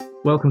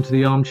Welcome to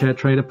the Armchair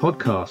Trader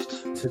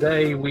podcast.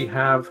 Today we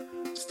have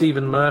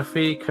Stephen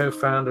Murphy,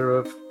 co-founder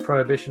of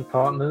Prohibition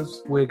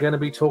Partners. We're going to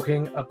be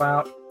talking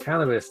about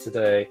cannabis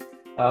today,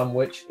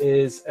 which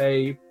is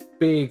a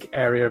big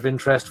area of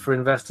interest for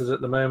investors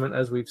at the moment,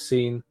 as we've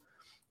seen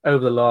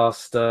over the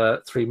last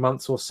 3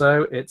 months or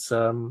so. It's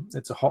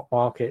a hot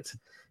market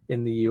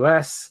in the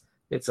US.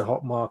 It's a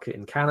hot market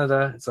in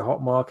Canada. It's a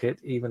hot market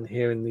even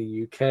here in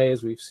the UK,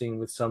 as we've seen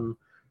with some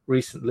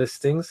recent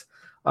listings.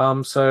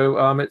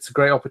 So it's a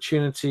great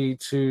opportunity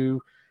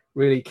to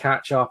really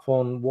catch up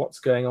on what's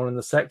going on in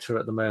the sector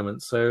at the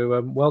moment.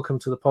 So welcome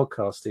to the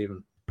podcast,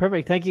 Stephen.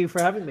 Perfect. Thank you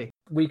for having me.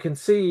 We can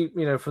see,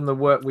 from the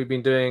work we've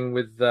been doing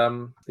with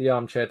the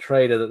Armchair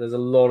Trader that there's a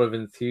lot of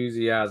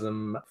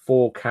enthusiasm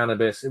for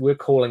cannabis. We're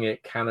calling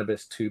it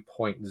Cannabis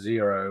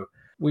 2.0.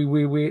 We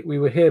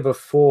were here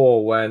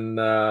before when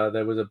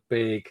there was a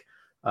big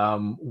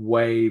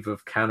wave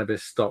of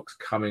cannabis stocks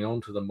coming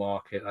onto the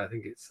market. I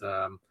think it's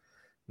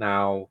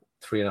now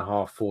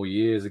 3.5, 4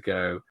 years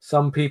ago.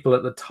 Some people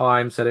at the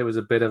time said it was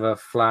a bit of a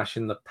flash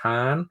in the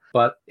pan,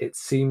 but it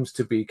seems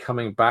to be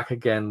coming back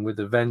again with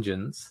a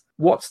vengeance.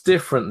 What's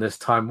different this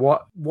time?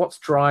 What's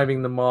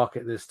driving the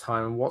market this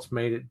time, and what's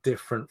made it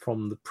different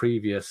from the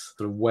previous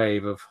sort of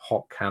wave of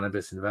hot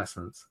cannabis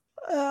investments?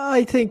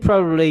 I think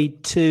probably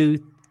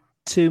two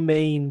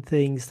main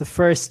things. The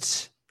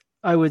first,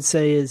 I would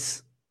say,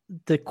 is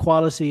the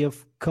quality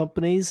of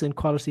companies and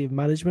quality of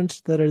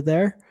management that are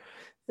there.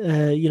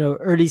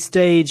 Early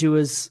stage, it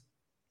was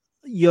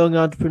young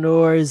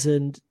entrepreneurs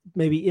and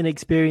maybe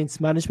inexperienced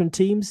management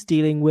teams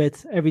dealing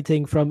with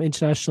everything from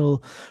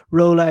international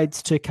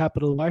rollouts to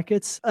capital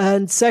markets.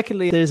 And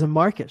secondly, there's a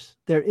market.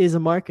 There is a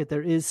market.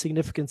 There is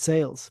significant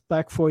sales.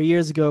 Back 4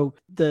 years ago,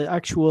 the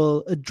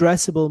actual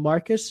addressable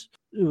market,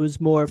 it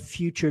was more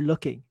future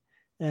looking.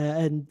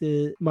 And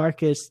the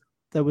market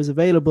that was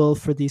available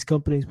for these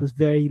companies was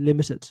very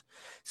limited.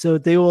 So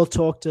they all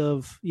talked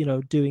of,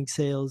 doing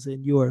sales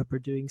in Europe or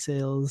doing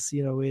sales,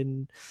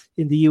 in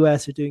the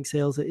US or doing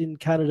sales in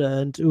Canada.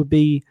 And it would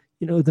be,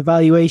 the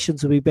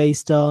valuations would be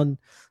based on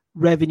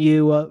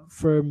revenue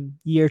from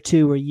year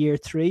 2 or year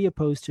 3,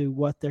 opposed to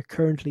what they're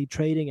currently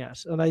trading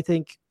at. And I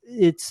think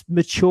it's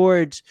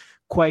matured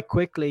quite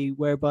quickly,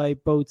 whereby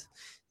both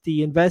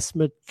the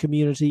investment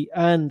community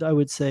and I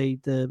would say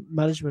the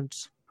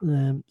management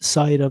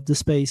side of the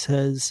space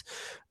has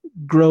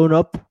grown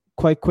up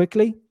quite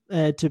quickly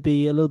to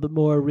be a little bit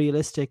more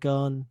realistic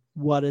on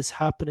what is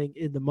happening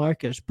in the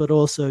market, but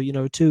also,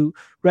 to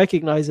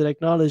recognize and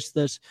acknowledge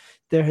that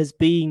there has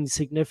been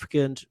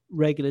significant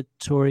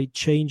regulatory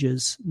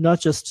changes, not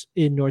just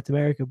in North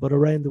America, but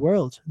around the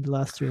world in the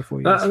last 3 or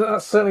 4 years.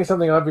 That's certainly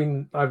something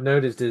I've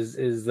noticed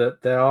is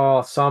that there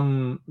are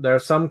some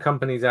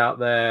companies out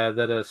there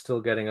that are still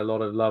getting a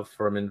lot of love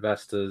from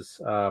investors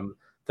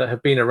that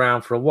have been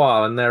around for a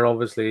while, and they're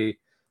obviously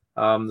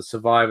the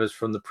survivors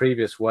from the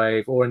previous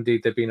wave, or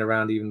indeed they've been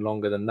around even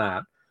longer than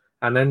that.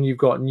 And then you've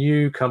got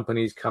new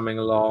companies coming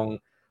along.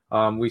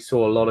 We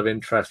saw a lot of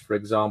interest, for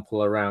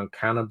example, around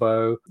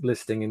Cannabo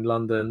listing in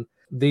London.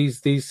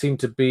 These seem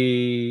to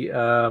be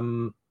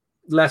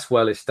less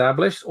well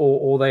established,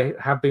 or they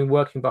have been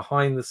working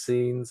behind the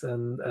scenes,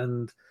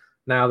 and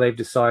now they've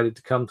decided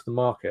to come to the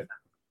market.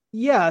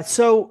 Yeah,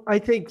 so I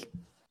think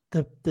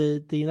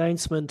the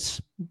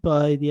announcement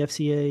by the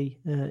FCA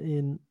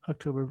in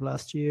October of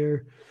last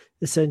year,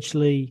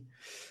 essentially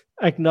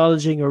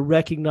acknowledging or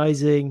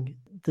recognizing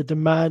the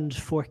demand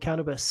for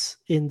cannabis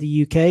in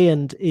the UK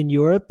and in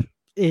Europe,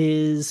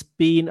 is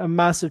being a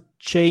massive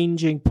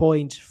changing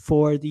point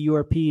for the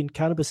European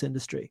cannabis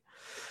industry.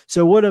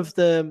 So one of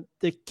the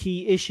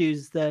key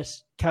issues that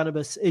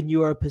cannabis in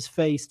Europe has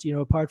faced,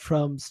 apart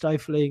from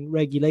stifling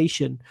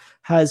regulation,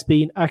 has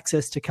been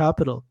access to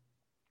capital.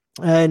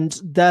 And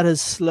that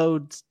has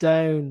slowed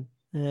down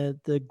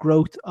the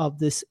growth of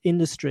this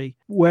industry.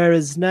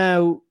 Whereas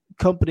now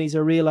companies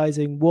are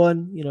realizing,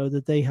 one,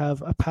 that they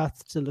have a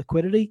path to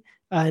liquidity,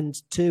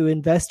 and two,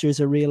 investors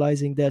are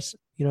realizing that,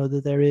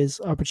 that there is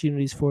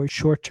opportunities for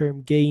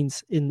short-term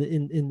gains in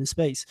the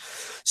space.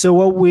 So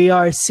what we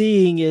are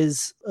seeing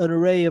is an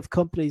array of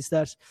companies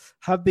that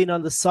have been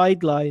on the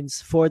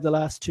sidelines for the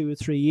last 2 or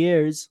 3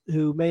 years,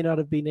 who may not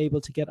have been able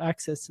to get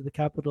access to the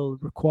capital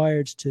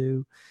required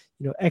to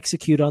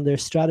execute on their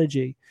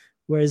strategy,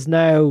 whereas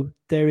now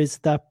there is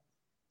that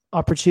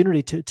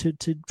opportunity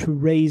to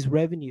raise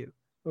revenue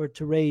or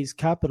to raise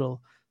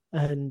capital,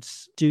 and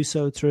do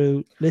so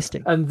through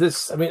listing. And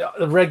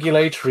the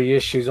regulatory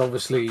issues,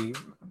 obviously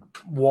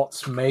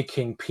what's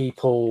making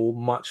people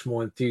much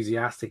more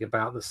enthusiastic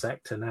about the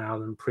sector now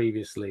than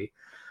previously.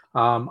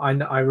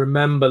 I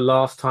remember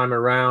last time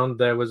around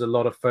there was a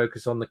lot of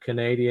focus on the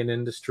Canadian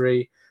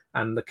industry,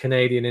 and the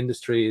Canadian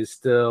industry is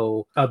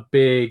still a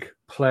big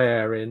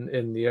player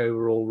in the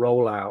overall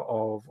rollout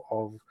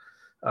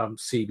of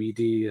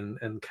CBD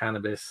and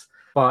cannabis.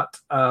 But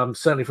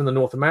certainly from the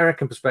North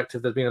American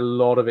perspective, there's been a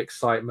lot of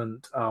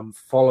excitement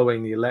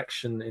following the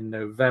election in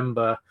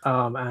November,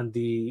 and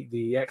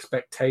the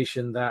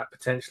expectation that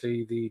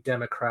potentially the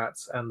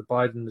Democrats and the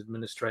Biden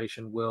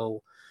administration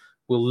will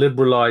will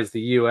liberalize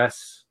the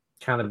US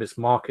cannabis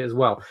market as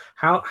well.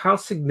 How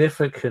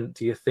significant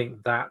do you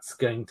think that's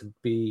going to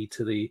be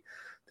to the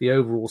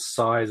overall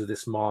size of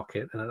this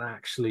market and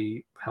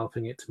actually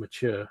helping it to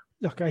mature?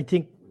 Look, I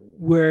think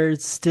we're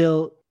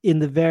still in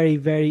the very,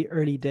 very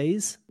early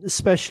days,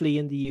 especially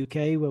in the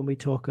UK when we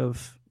talk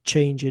of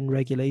change in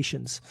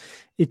regulations.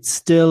 It's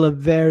still a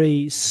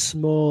very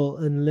small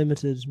and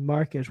limited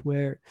market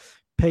where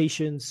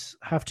patients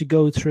have to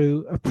go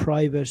through a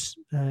private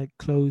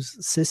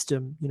closed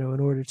system, in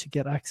order to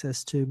get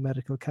access to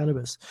medical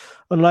cannabis.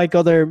 Unlike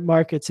other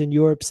markets in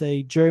Europe,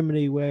 say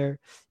Germany, where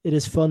it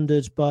is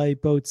funded by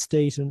both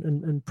state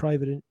and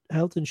private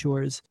health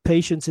insurers,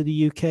 patients in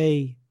the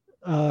UK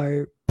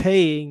are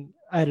paying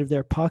out of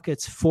their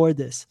pockets for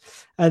this.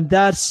 And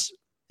that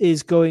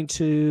is going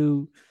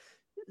to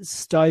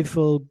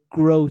stifle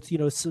growth,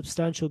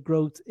 substantial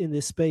growth in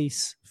this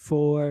space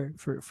for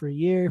a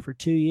year, for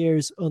 2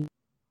 years.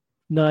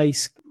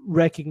 Nice,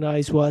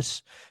 recognize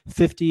what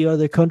 50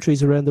 other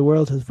countries around the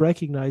world have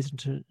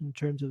recognized in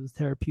terms of the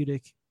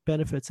therapeutic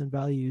benefits and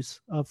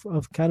values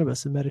of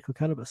cannabis and medical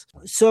cannabis.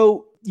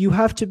 So you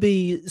have to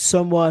be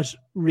somewhat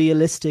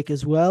realistic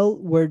as well.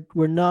 We're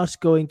not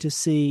going to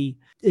see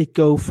it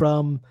go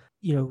from,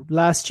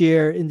 last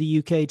year in the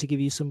UK, to give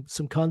you some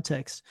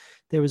context,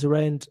 there was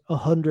around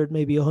 100,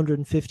 maybe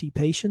 150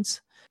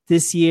 patients.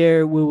 This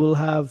year we will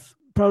have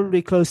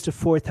probably close to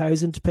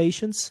 4,000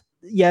 patients.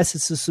 Yes,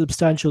 it's a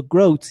substantial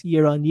growth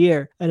year on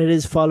year, and it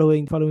is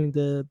following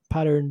the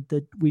pattern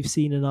that we've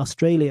seen in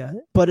Australia.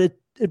 But it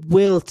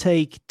will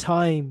take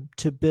time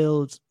to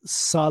build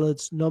solid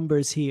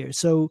numbers here.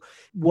 So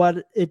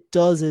what it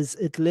does is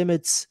it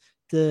limits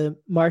the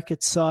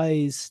market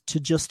size to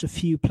just a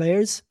few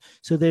players.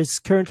 So there's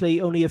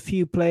currently only a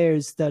few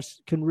players that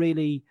can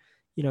really,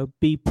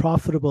 be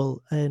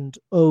profitable and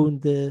own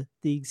the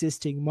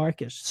existing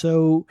market.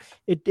 So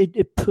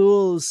it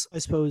pulls, I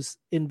suppose,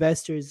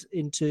 investors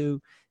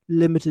into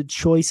limited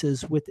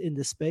choices within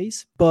the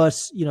space. But,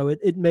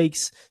 it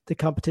makes the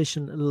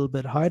competition a little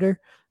bit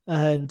harder.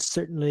 And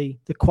certainly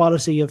the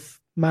quality of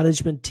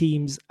management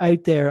teams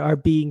out there are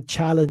being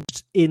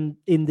challenged in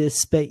this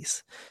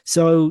space.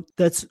 So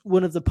that's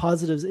one of the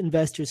positives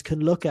investors can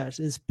look at,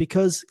 is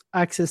because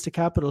access to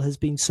capital has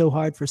been so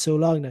hard for so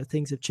long. Now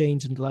things have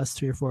changed in the last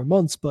 3 or 4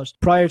 months, but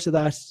prior to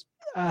that,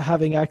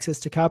 having access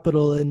to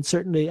capital and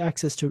certainly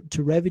access to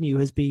revenue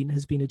has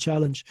been a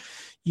challenge.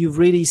 You've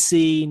really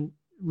seen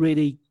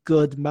really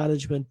good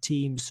management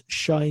teams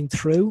shine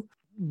through.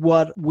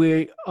 What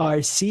we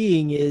are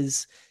seeing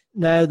is,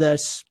 now that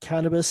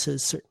cannabis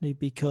has certainly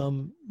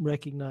become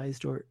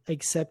recognized or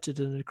accepted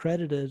and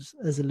accredited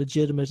as a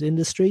legitimate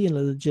industry and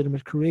a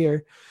legitimate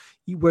career,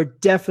 we're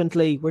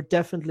definitely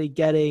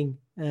getting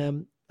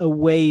a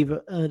wave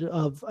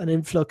of an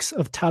influx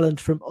of talent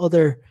from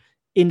other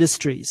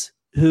industries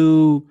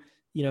who,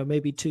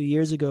 maybe 2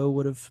 years ago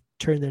would have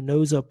turned their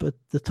nose up at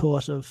the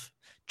thought of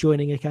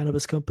joining a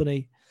cannabis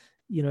company.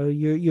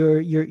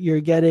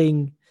 You're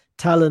getting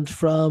talent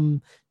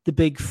from the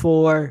big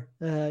four,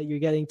 you're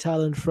getting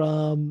talent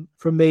from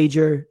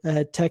major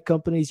tech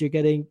companies, you're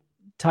getting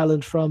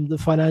talent from the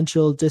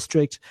financial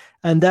district.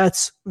 And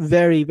that's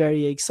very,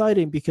 very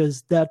exciting,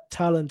 because that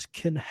talent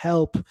can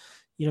help,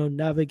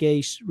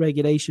 navigate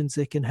regulations.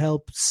 It can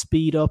help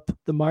speed up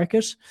the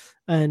market,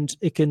 and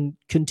it can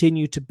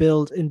continue to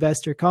build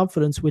investor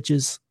confidence, which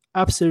is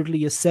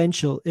absolutely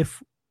essential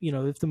if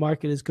the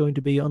market is going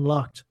to be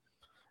unlocked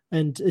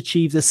and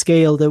achieve the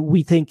scale that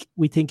we think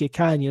it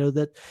can,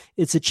 that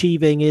it's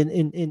achieving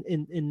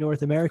in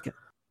North America.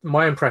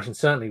 My impression,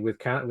 certainly with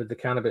the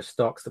cannabis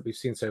stocks that we've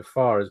seen so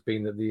far, has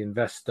been that the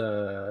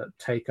investor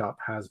take-up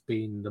has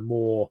been the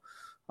more,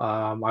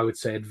 I would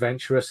say,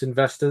 adventurous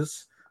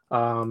investors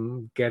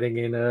getting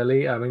in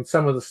early. I mean,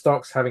 some of the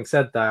stocks, having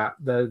said that,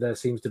 there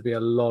seems to be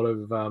a lot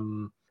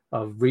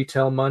of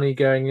retail money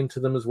going into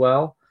them as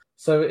well.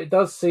 So it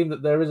does seem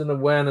that there is an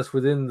awareness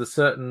within a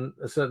certain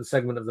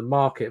segment of the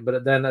market.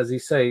 But then, as you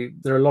say,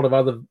 there are a lot of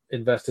other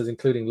investors,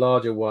 including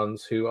larger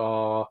ones, who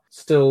are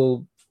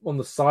still on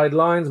the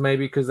sidelines,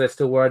 maybe because they're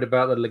still worried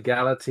about the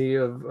legality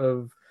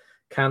of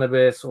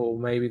cannabis, or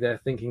maybe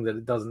they're thinking that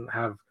it doesn't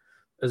have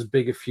as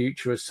big a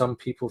future as some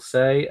people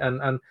say.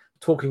 And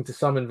talking to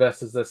some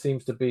investors, there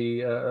seems to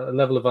be a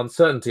level of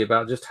uncertainty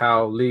about just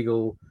how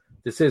legal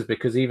this is,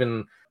 because even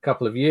a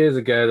couple of years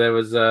ago, there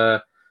was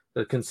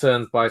the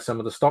concerns by some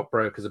of the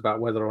stockbrokers about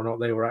whether or not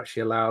they were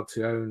actually allowed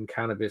to own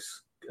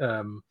cannabis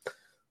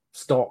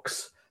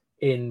stocks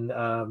in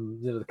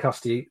the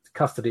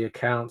custody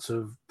accounts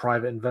of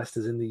private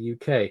investors in the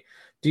UK.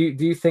 Do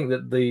you think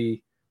that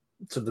the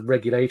sort of the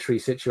regulatory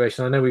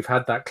situation, I know we've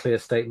had that clear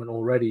statement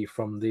already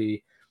from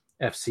the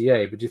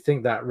FCA, but do you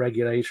think that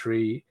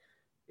regulatory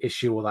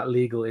issue or that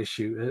legal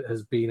issue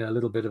has been a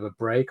little bit of a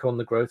brake on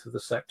the growth of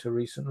the sector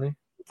recently?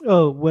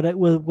 Oh,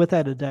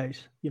 without a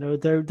doubt.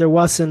 There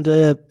wasn't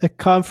a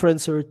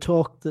conference or a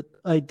talk that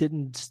I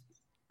didn't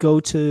go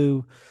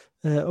to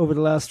over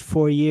the last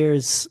 4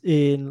 years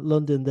in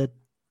London that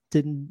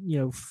didn't,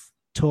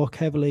 talk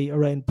heavily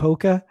around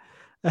POCA.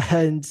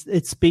 And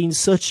it's been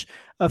such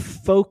a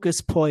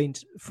focus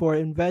point for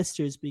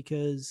investors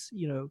because,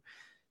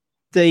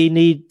 they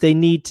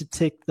need to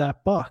tick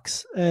that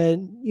box.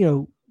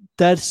 And,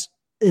 that's,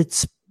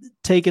 it's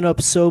taken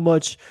up so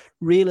much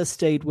real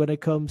estate when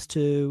it comes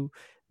to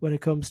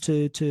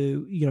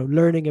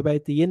learning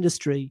about the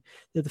industry,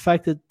 that the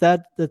fact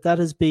that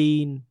has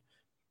been,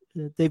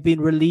 they've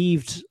been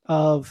relieved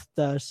of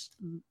that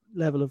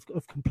level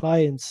of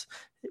compliance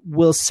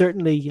will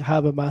certainly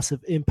have a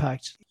massive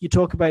impact. You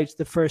talk about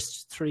the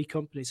first three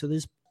companies. So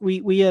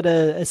we had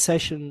a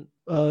session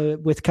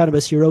with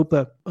Cannabis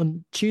Europa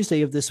on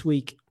Tuesday of this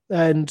week,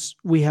 and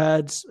we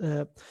had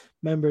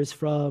members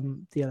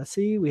from the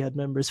LSE, we had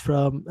members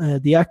from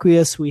the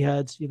Aqueous, we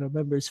had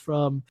members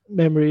from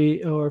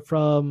Memory or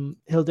from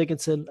Hill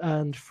Dickinson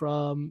and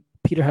from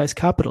Peterhouse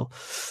Capital.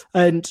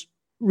 And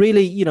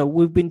really,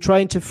 we've been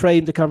trying to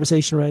frame the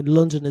conversation around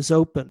London is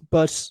open,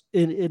 but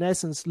in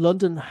essence,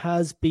 London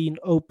has been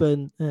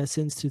open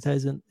since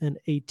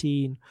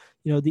 2018.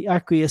 The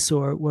Aqueous,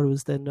 or what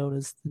was then known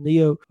as the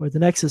Neo or the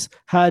Nexus,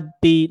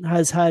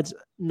 has had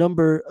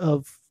number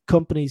of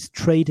companies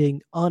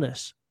trading on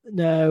it.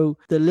 Now,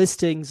 the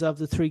listings of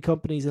the three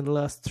companies in the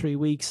last 3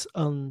 weeks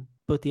on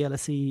both the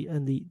LSE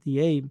and the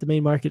AIM, the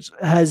main market,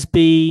 has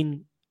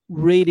been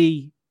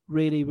really,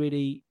 really,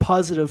 really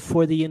positive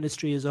for the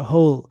industry as a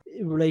whole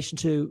in relation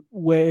to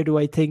where do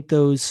I think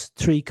those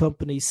three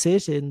companies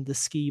sit in the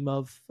scheme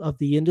of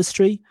the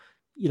industry.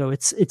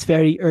 It's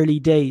very early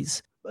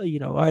days.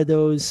 Are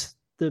those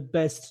the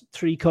best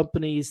three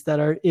companies that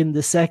are in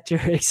the sector,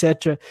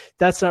 etc.?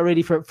 That's not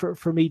really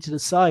for me to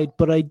decide,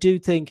 but I do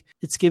think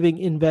it's giving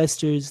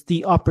investors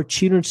the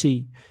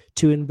opportunity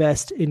to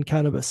invest in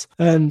cannabis.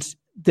 And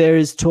there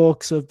is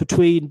talks of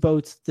between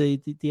both the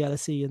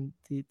LSE and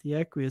the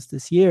Aqueous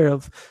this year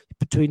of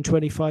between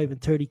 25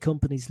 and 30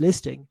 companies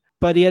listing.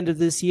 By the end of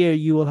this year,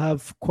 you will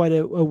have quite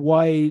a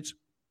wide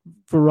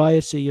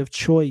variety of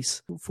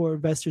choice for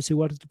investors who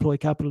want to deploy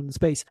capital in the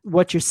space.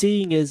 What you're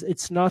seeing is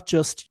it's not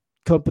just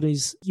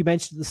companies. You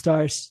mentioned at the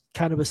start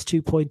Cannabis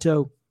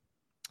 2.0.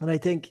 And I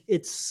think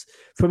it's,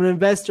 from an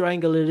investor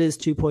angle, it is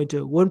 2.0.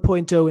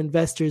 1.0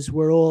 investors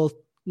were all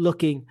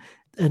looking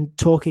and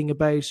talking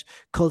about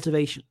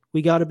cultivation.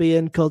 We got to be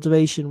in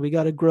cultivation. We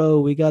got to grow.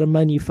 We got to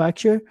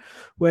manufacture.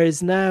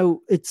 Whereas now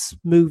it's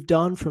moved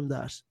on from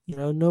that.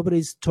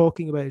 Nobody's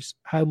talking about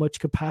how much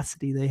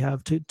capacity they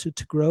have to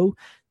grow.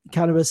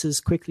 Cannabis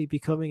is quickly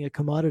becoming a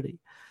commodity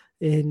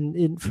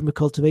from a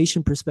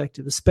cultivation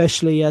perspective,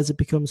 especially as it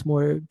becomes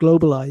more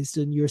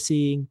globalized, and you're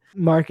seeing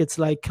markets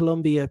like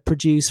Colombia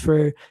produce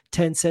for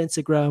 10 cents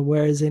a gram,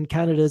 whereas in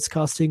Canada it's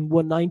costing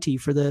 $1.90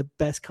 for the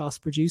best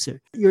cost producer.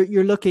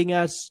 You're looking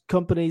at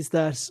companies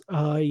that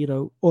are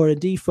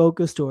R&D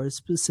focused or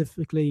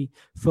specifically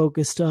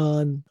focused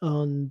on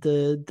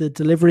the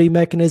delivery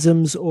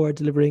mechanisms, or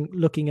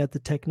looking at the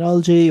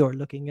technology, or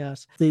looking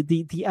at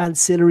the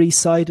ancillary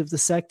side of the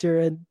sector.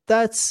 And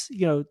that's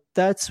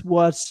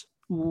what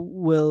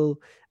will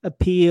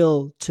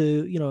appeal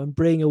to, and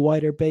bring a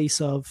wider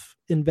base of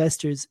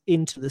investors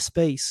into the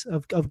space,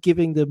 of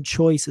giving them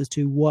choice as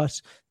to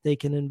what they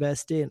can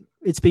invest in.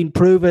 It's been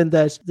proven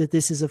that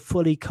this is a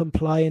fully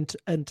compliant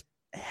and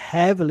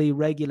heavily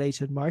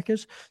regulated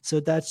market.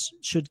 So that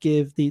should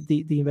give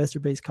the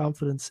investor base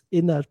confidence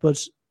in that. But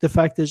the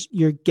fact that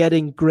you're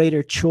getting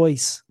greater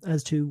choice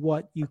as to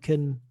what you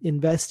can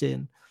invest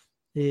in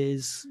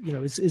is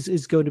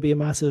going to be a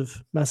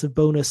massive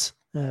bonus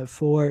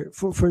for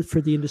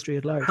the industry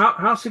at large.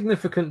 How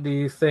significant do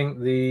you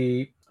think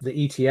the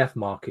ETF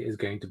market is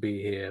going to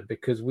be here?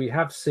 Because we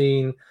have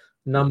seen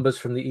numbers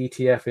from the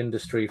ETF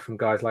industry from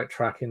guys like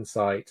Track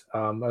Insight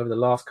over the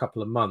last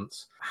couple of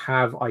months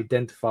have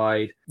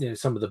identified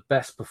some of the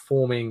best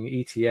performing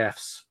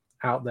ETFs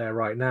out there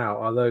right now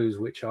are those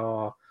which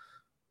are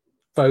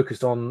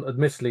focused on,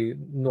 admittedly,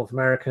 North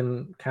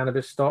American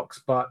cannabis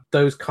stocks, but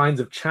those kinds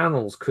of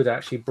channels could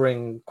actually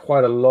bring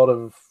quite a lot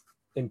of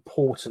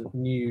important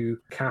new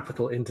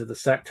capital into the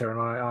sector. And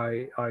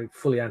I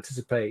fully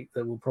anticipate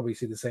that we'll probably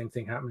see the same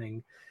thing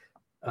happening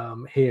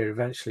here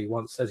eventually,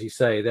 once, as you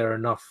say, there are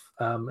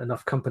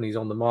enough companies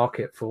on the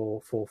market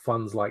for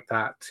funds like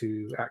that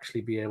to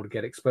actually be able to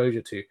get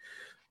exposure to.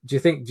 Do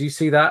you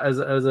see that as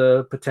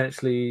a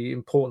potentially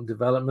important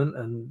development?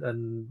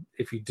 And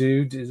if you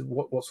do,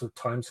 what sort of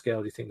timescale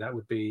do you think that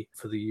would be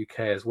for the UK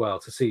as well,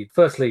 to see,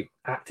 firstly,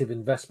 active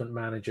investment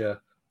manager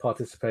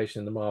participation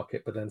in the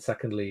market, but then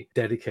secondly,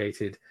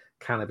 dedicated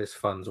cannabis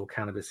funds or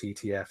cannabis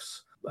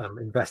ETFs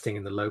investing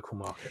in the local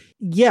market?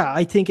 Yeah,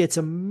 I think it's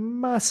a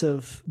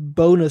massive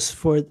bonus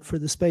for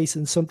the space,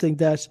 and something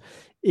that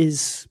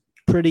is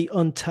pretty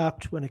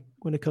untapped when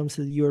it comes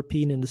to the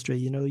European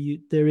industry.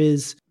 There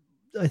is,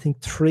 I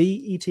think,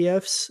 3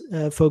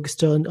 ETFs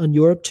focused on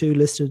Europe, 2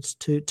 listed,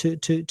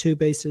 two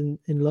based in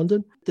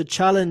London. The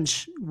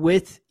challenge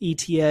with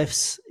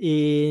ETFs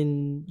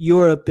in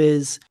Europe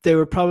is they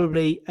were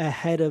probably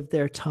ahead of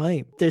their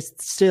time. They're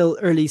still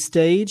early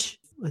stage.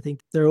 I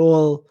think they're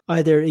all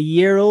either a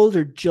year old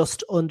or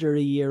just under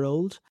a year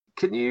old.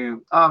 Can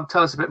you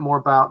tell us a bit more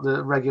about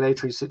the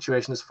regulatory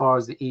situation as far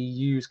as the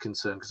EU is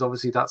concerned? Because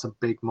obviously that's a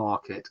big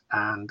market,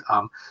 and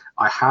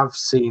I have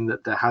seen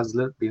that there has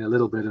been a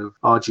little bit of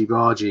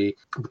argy-bargy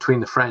between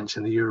the French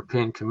and the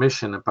European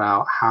Commission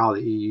about how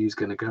the EU is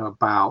going to go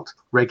about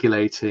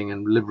regulating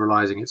and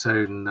liberalising its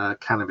own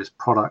cannabis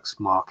products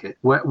market.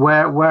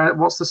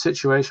 What's the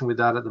situation with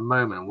that at the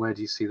moment? Where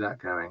do you see that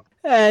going?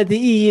 The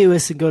EU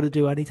isn't going to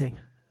do anything.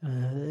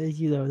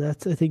 I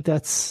think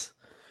that's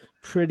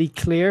pretty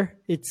clear.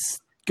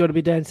 It's going to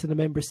be down to the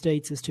member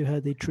states as to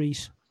how they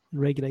treat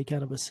and regulate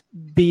cannabis.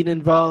 Being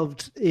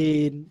involved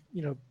in,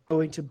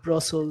 going to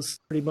Brussels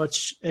pretty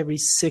much every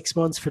 6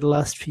 months for the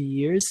last few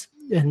years,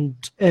 and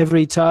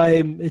every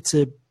time it's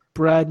a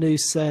brand new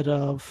set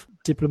of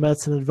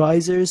diplomats and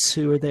advisors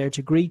who are there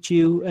to greet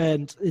you,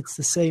 and it's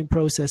the same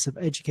process of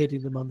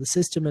educating them on the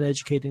system and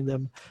educating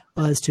them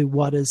as to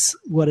what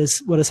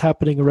is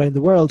happening around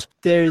the world.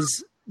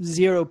 There's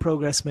zero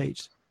progress made,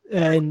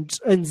 and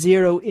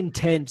zero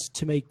intent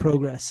to make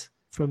progress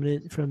from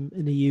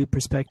an EU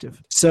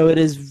perspective. So it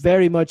is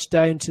very much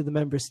down to the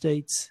member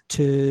states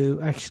to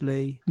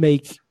actually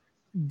make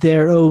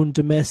their own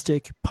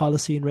domestic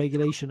policy and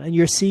regulation, and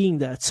you're seeing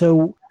that.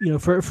 So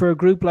for a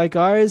group like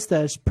ours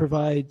that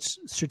provides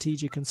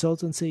strategic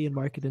consultancy and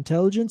market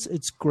intelligence,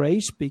 it's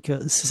great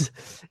because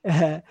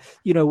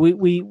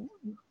we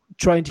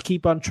trying to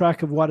keep on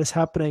track of what is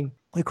happening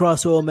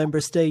across all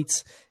member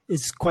states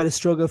is quite a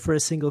struggle for a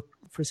single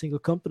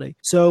company.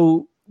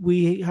 So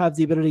we have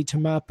the ability to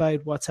map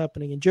out what's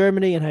happening in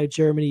Germany and how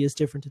Germany is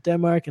different to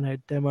Denmark and how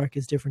Denmark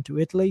is different to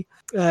Italy.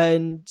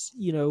 And,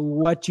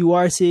 what you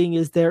are seeing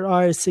is there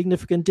are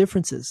significant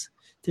differences.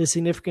 There's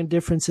significant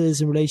differences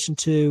in relation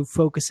to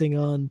focusing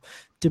on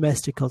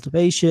domestic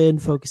cultivation,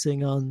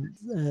 focusing on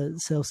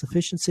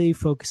self-sufficiency,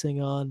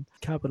 focusing on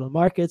capital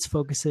markets,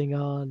 focusing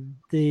on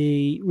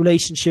the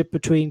relationship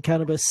between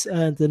cannabis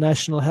and the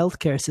national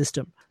healthcare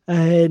system.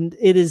 And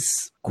it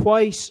is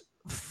quite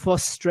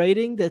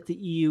frustrating that the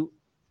EU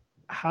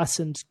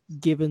hasn't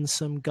given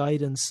some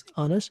guidance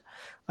on it.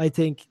 I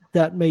think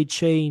that may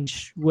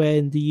change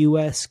when the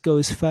US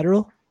goes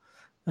federal,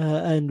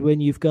 and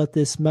when you've got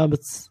this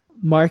mammoth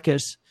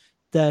market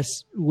that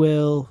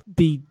will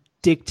be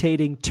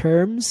dictating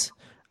terms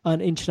on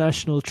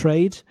international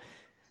trade.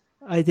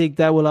 I think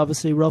that will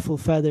obviously ruffle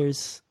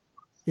feathers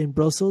in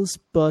Brussels,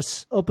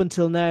 but up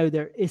until now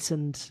there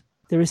isn't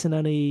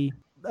any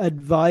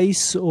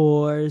advice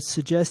or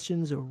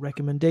suggestions or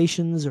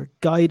recommendations or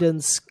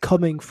guidance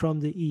coming from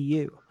the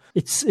EU.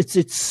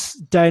 It's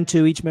down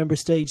to each member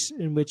state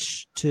in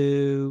which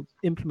to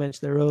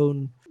implement their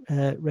own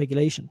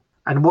regulation.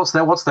 And what's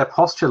their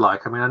posture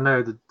like? I mean, I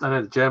know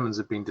the Germans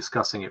have been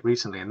discussing it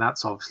recently, and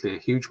that's obviously a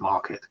huge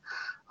market,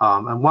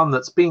 and one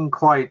that's been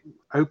quite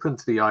open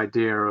to the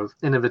idea of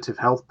innovative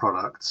health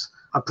products.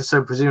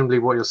 So presumably,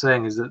 what you're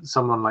saying is that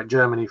someone like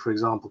Germany, for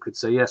example, could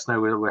say, yes, no,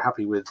 we're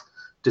happy with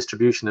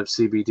distribution of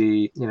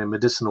CBD,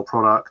 medicinal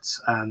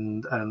products,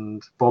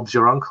 and Bob's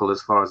your uncle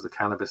as far as the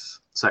cannabis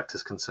sector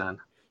is concerned.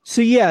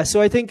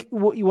 So I think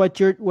what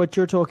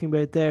you're talking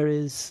about there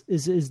is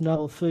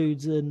novel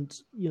foods and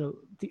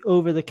the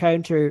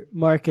over-the-counter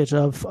market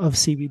of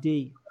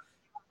CBD.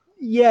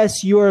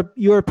 Yes,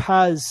 Europe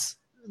has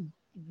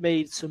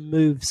made some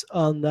moves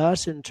on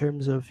that in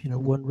terms of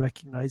one,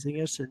 recognizing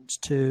it, and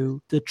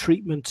two, the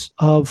treatment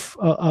of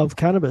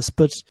cannabis,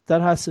 but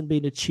that hasn't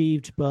been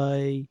achieved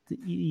by the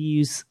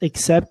EU's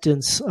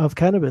acceptance of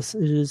cannabis.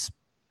 It has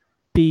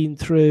been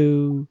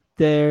through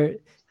their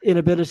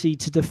inability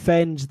to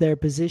defend their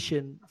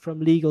position from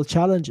legal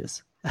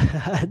challenges.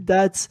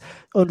 That's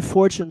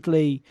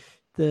unfortunately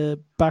the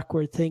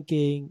backward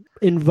thinking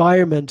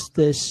environment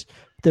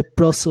that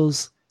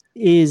Brussels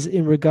is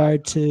in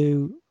regard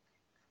to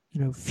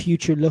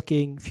future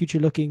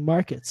looking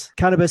markets.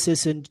 Cannabis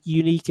isn't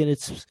unique in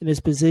its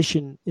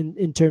position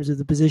in terms of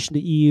the position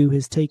the EU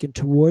has taken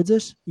towards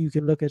it. You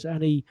can look at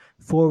any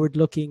forward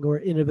looking or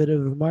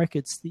innovative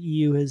markets the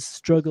EU has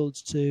struggled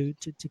to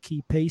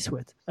keep pace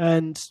with,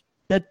 and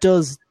that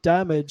does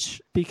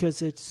damage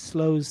because it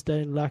slows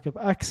down lack of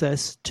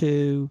access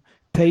to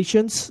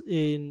patients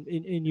in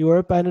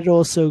Europe, and it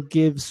also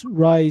gives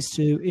rise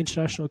to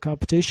international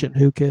competition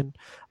who can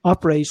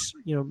operate,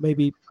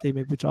 maybe they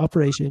may be able to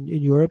operate in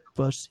Europe,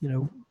 but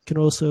can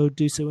also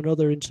do so in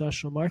other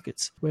international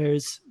markets,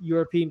 whereas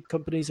European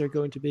companies are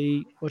going to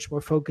be much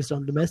more focused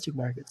on domestic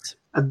markets.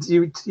 And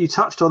you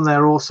touched on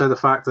there also the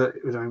fact that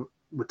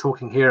we're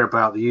talking here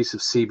about the use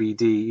of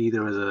CBD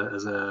either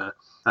as a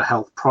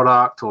health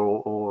product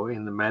or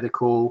in the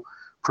medical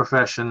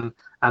profession,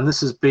 and this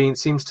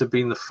seems to have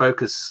been the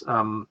focus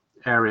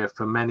area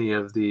for many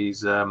of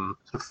these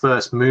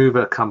first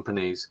mover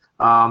companies.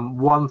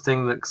 One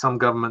thing that some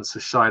governments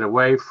have shied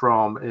away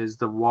from is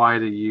the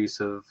wider use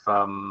of,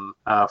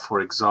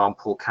 for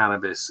example,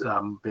 cannabis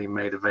being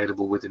made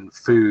available within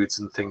foods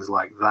and things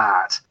like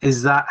that.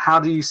 How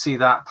do you see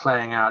that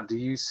playing out? Do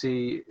you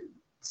see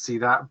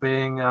that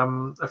being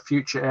a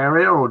future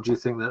area, or do you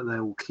think that they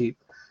will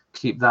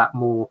keep that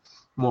more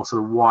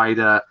sort of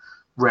wider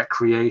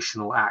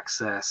recreational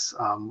access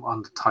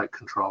under tight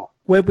control.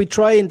 When we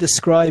try and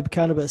describe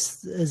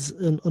cannabis as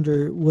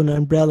under one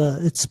umbrella,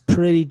 it's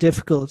pretty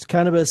difficult.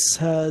 Cannabis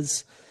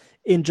has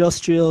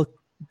industrial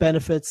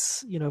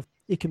benefits.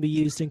 It can be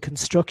used in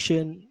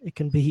construction. It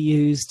can be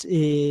used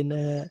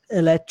in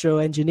electro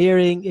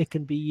engineering. It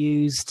can be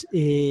used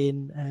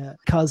in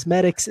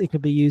cosmetics. It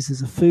can be used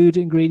as a food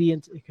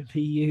ingredient. It can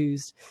be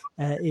used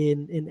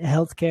in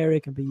healthcare.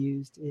 It can be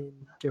used in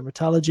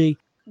dermatology.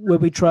 When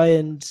we try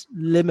and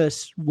limit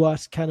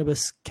what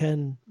cannabis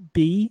can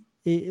be,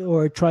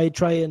 or try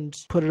and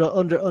put it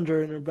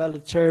under an umbrella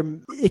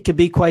term, it can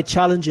be quite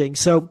challenging.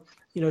 So,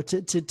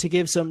 to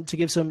give some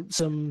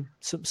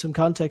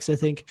context, I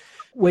think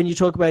when you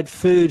talk about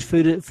food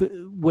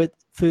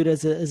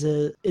as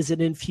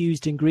an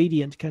infused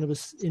ingredient,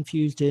 cannabis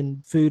infused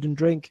in food and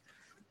drink,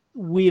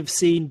 we have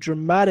seen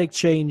dramatic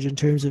change in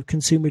terms of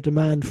consumer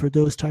demand for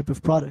those type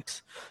of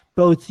products,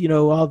 both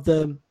of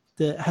the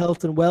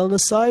health and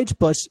wellness side,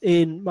 but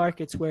in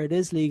markets where it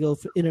is legal,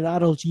 in an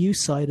adult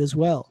use side as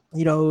well.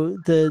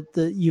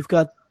 You've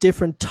got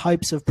different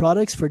types of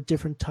products for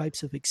different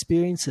types of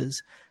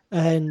experiences,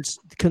 and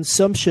the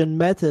consumption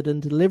method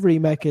and delivery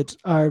method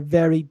are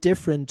very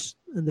different,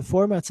 and the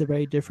formats are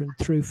very different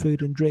through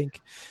food and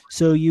drink.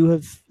 So you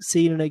have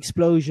seen an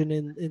explosion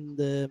in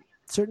the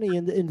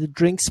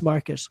drinks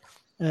market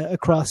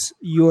across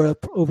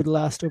Europe over the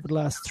last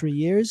 3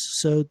 years.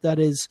 So that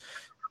is,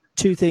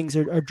 two things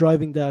are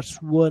driving that.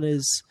 One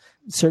is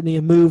certainly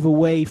a move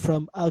away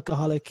from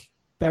alcoholic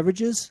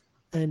beverages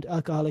and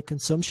alcoholic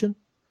consumption.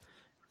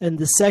 And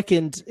the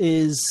second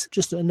is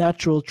just a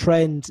natural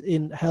trend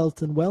in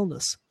health and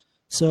wellness.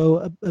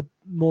 So a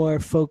more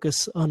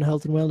focus on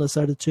health and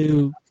wellness. Are the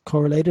two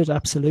correlated?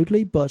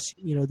 Absolutely. But,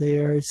 they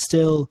are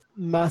still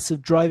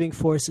massive driving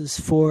forces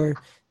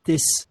for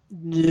this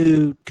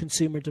new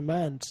consumer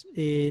demand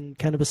in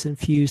cannabis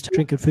infused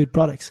drink and food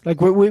products.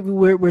 Like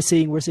we're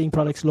seeing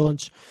products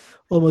launch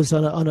almost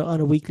on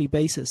a weekly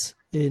basis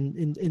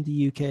in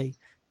the UK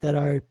that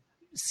are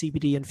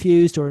CBD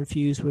infused or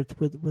infused with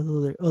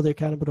other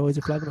cannabinoids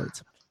or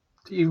flavonoids.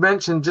 You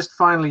mentioned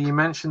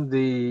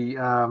the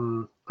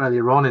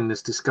earlier on in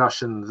this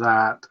discussion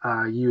that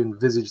you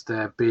envisaged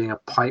there being a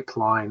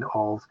pipeline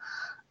of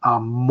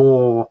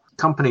more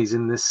companies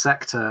in this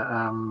sector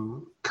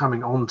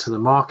coming onto the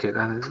market,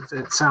 and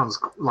it sounds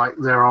like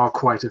there are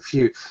quite a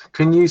few.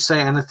 Can you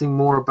say anything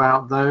more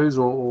about those,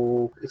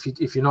 or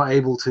if you're not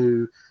able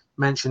to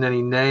mention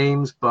any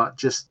names, but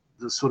just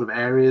the sort of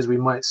areas we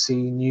might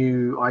see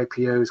new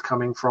IPOs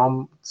coming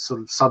from, sort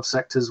of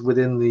subsectors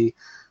within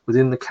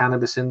the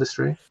cannabis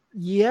industry?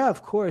 Yeah,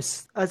 of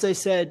course. As I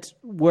said,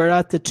 we're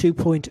at the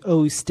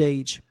 2.0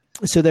 stage.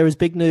 So there was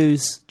big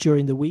news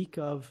during the week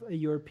of a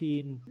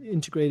European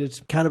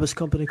integrated cannabis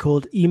company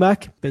called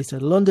EMAC, based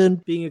out of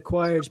London, being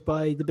acquired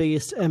by the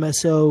biggest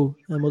MSO,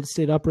 a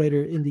multi-state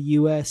operator in the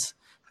US,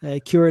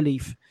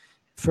 Curaleaf,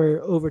 for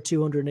over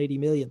 280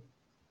 million.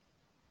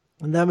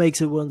 And that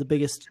makes it one of the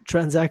biggest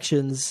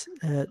transactions,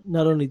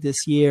 not only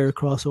this year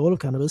across all of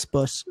cannabis,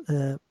 but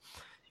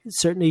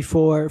certainly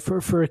for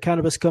a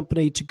cannabis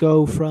company to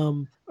go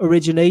from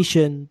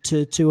origination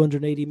to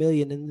 280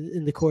 million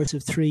in the course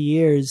of 3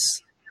 years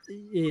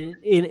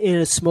in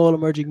a small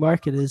emerging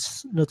market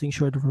is nothing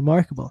short of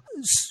remarkable.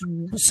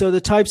 So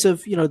the types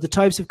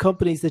of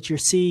companies that you're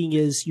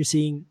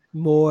seeing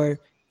more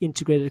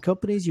integrated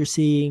companies. You're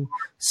seeing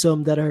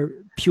some that are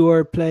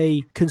pure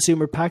play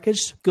consumer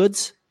packaged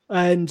goods.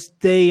 And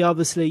they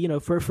obviously,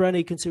 for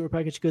any consumer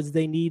packaged goods,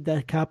 they need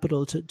that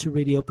capital to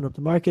really open up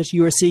the market.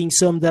 You are seeing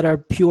some that are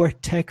pure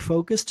tech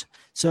focused.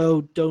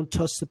 So don't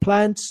touch the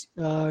plant,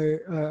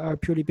 are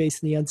purely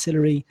based on the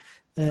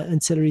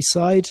ancillary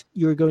side.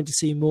 You're going to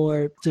see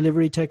more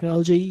delivery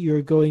technology.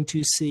 You're going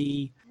to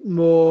see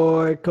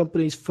more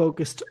companies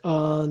focused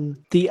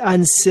on the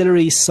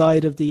ancillary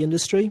side of the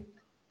industry.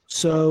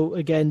 So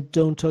again,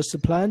 don't touch the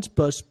plant,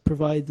 but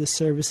provide the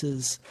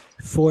services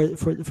for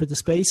the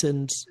space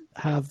and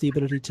have the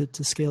ability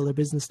to scale their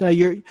business. Now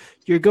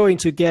you're going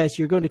to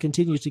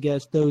continue to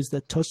get those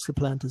that touch the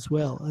plant as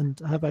well and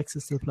have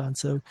access to the plant.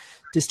 So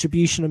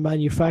distribution and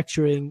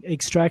manufacturing,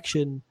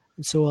 extraction,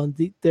 and so on,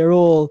 they're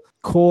all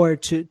core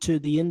to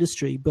the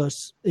industry, but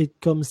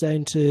it comes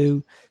down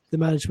to the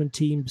management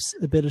team's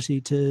ability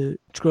to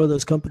grow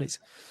those companies.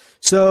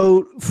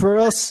 So for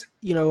us,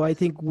 I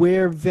think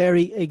we're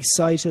very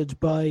excited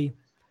by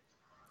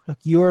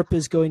Europe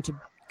is going to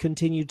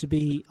continue to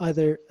be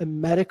either a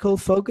medical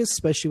focus,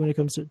 especially when it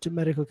comes to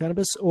medical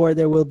cannabis, or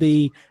there will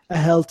be a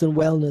health and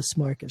wellness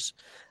market.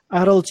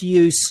 Adult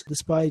use,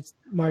 despite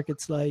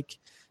markets like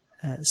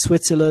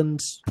Switzerland,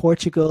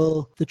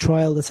 Portugal, the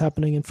trial that's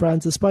happening in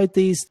France, despite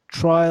these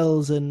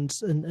trials and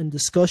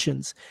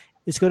discussions,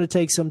 it's going to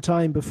take some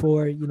time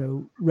before,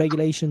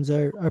 regulations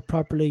are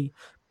properly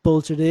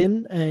bolted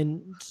in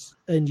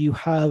and you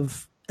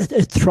have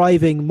a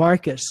thriving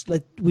market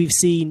like we've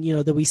seen,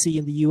 that we see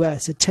in the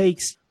US. It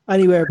takes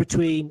anywhere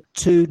between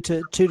 2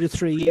 to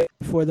 3 years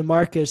before the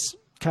market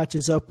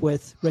catches up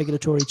with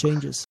regulatory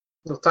changes.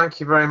 Well, thank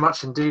you very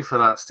much indeed for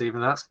that,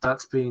 Stephen.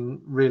 That's been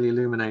really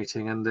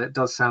illuminating, and it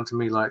does sound to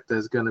me like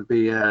there's going to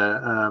be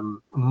a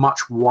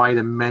much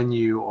wider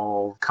menu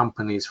of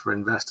companies for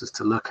investors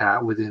to look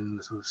at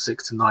within sort of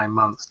 6 to 9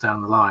 months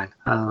down the line.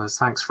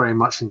 Thanks very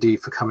much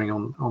indeed for coming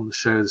on the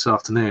show this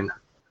afternoon.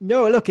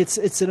 No, look,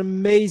 it's an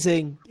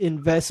amazing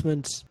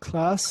investment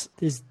class.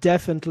 There's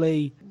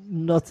definitely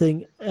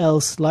nothing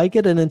else like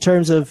it. And in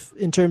terms of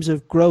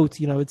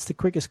growth, it's the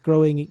quickest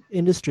growing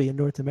industry in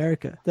North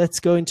America. That's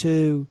going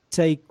to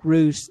take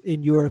root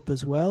in Europe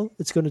as well.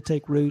 It's going to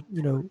take root,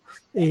 in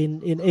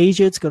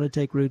Asia. It's going to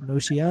take root in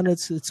Oceania.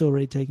 It's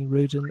already taking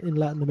root in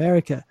Latin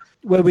America.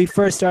 When we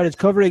first started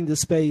covering the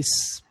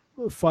space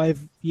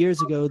 5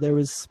 years ago, there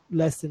was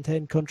less than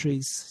 10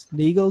 countries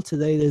legal.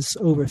 Today, there's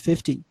over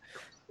 50.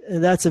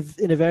 And that's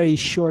in a very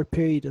short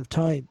period of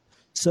time.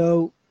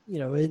 So,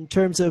 in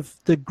terms of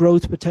the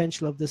growth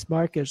potential of this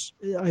market,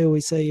 I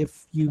always say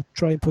if you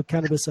try and put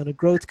cannabis on a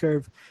growth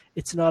curve,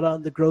 it's not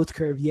on the growth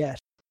curve yet.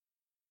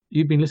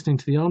 You've been listening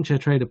to the Armchair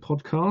Trader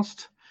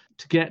podcast.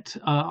 To get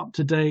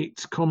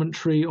up-to-date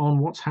commentary on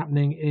what's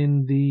happening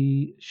in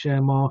the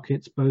share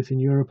markets, both in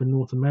Europe and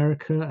North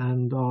America,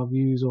 and our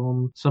views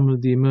on some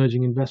of the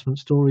emerging investment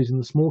stories in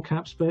the small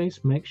cap space,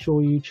 make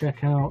sure you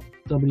check out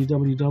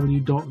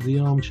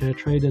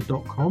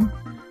www.thearmchairtrader.com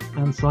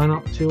and sign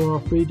up to our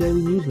free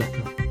daily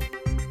newsletter.